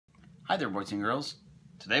Hi there, boys and girls.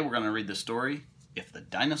 Today we're going to read the story, If the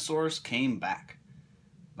Dinosaurs Came Back,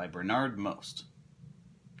 by Bernard Most.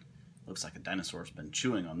 Looks like a dinosaur's been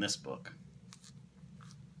chewing on this book.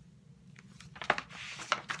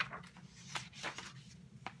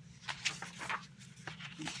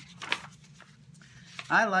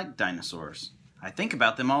 I like dinosaurs. I think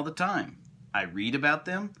about them all the time. I read about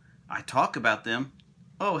them. I talk about them.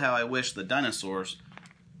 Oh, how I wish the dinosaurs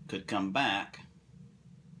could come back.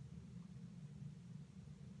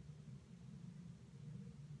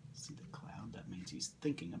 See the cloud? That means he's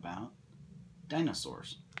thinking about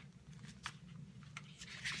dinosaurs.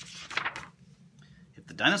 If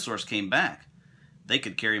the dinosaurs came back, they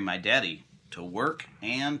could carry my daddy to work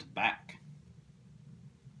and back.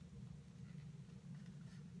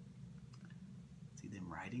 See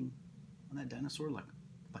them riding on that dinosaur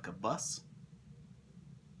like a bus?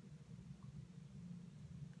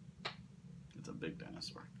 It's a big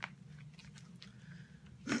dinosaur.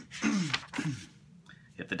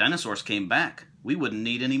 If the dinosaurs came back, we wouldn't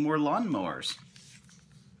need any more lawnmowers.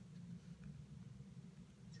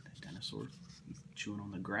 See that dinosaur? He's chewing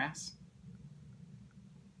on the grass.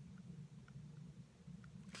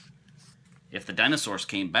 If the dinosaurs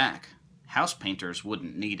came back, house painters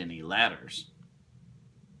wouldn't need any ladders.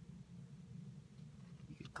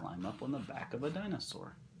 You could climb up on the back of a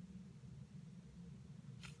dinosaur.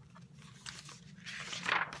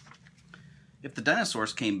 If the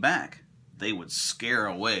dinosaurs came back, they would scare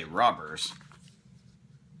away robbers.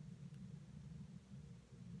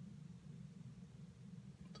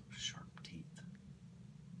 Sharp teeth.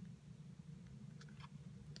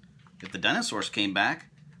 If the dinosaurs came back,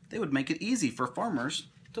 they would make it easy for farmers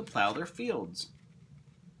to plow their fields.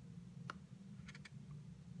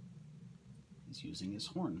 He's using his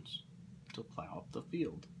horns to plow up the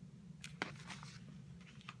field.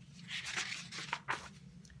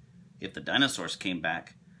 If the dinosaurs came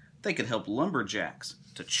back, they could help lumberjacks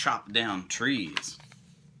to chop down trees.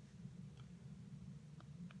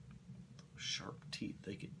 Those sharp teeth,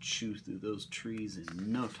 they could chew through those trees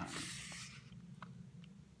in no time.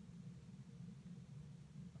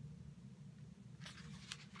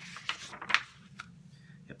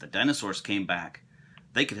 If the dinosaurs came back,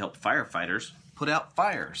 they could help firefighters put out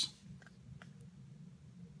fires.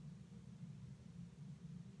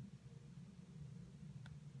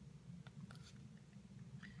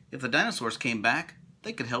 If the dinosaurs came back,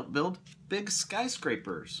 they could help build big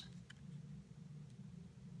skyscrapers.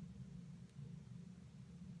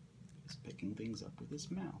 He's picking things up with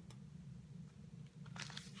his mouth.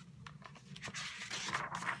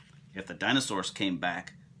 If the dinosaurs came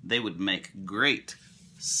back, they would make great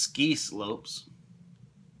ski slopes.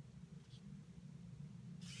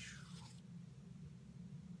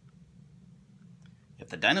 If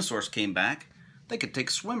the dinosaurs came back, they could take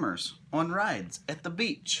swimmers on rides at the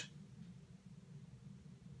beach.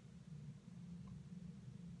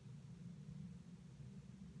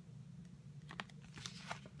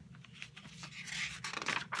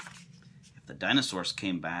 If the dinosaurs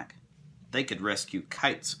came back, they could rescue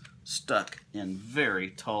kites stuck in very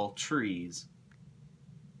tall trees.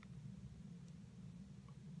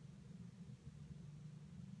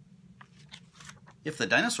 If the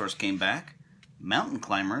dinosaurs came back, mountain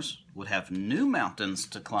climbers would have new mountains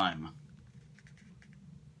to climb.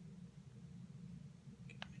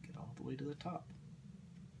 Make it all the way to the top.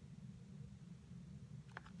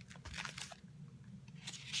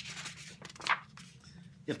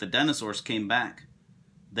 If the dinosaurs came back,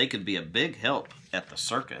 they could be a big help at the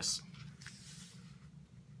circus.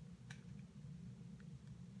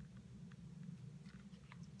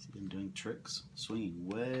 See them doing tricks, swinging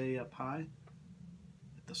way up high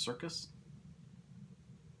at the circus.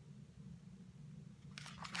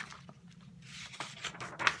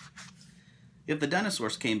 If the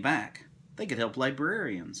dinosaurs came back, they could help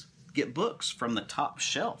librarians get books from the top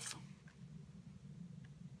shelf.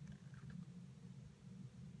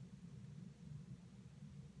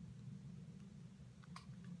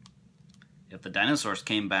 If the dinosaurs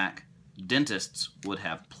came back, dentists would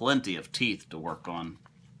have plenty of teeth to work on.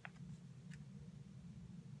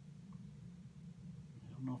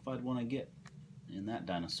 I don't know if I'd want to get in that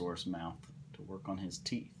dinosaur's mouth to work on his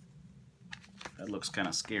teeth. That looks kind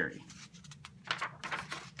of scary.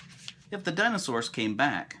 If the dinosaurs came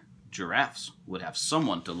back, giraffes would have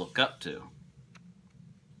someone to look up to.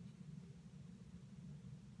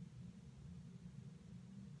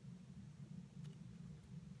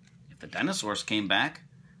 If the dinosaurs came back,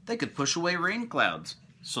 they could push away rain clouds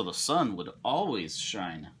so the sun would always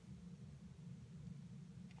shine.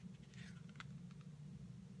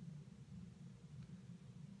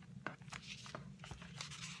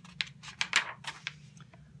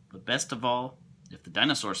 But best of all, if the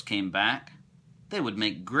dinosaurs came back, they would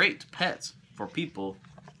make great pets for people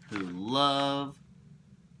who love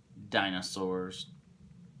dinosaurs.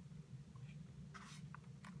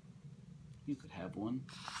 You could have one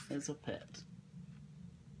as a pet.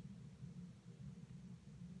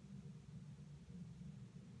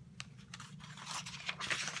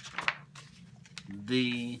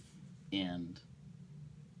 The end.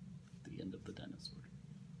 The end of the dinosaur.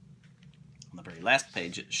 On the very last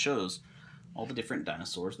page, it shows all the different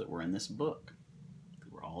dinosaurs that were in this book. They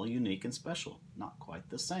were all unique and special, not quite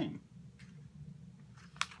the same.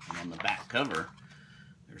 And on the back cover,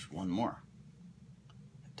 there's one more.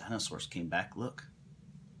 The dinosaurs came back, look.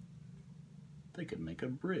 They could make a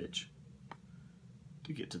bridge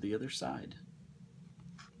to get to the other side.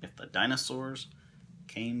 If the dinosaurs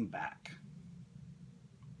came back.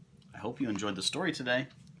 I hope you enjoyed the story today.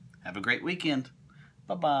 Have a great weekend.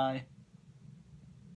 Bye-bye.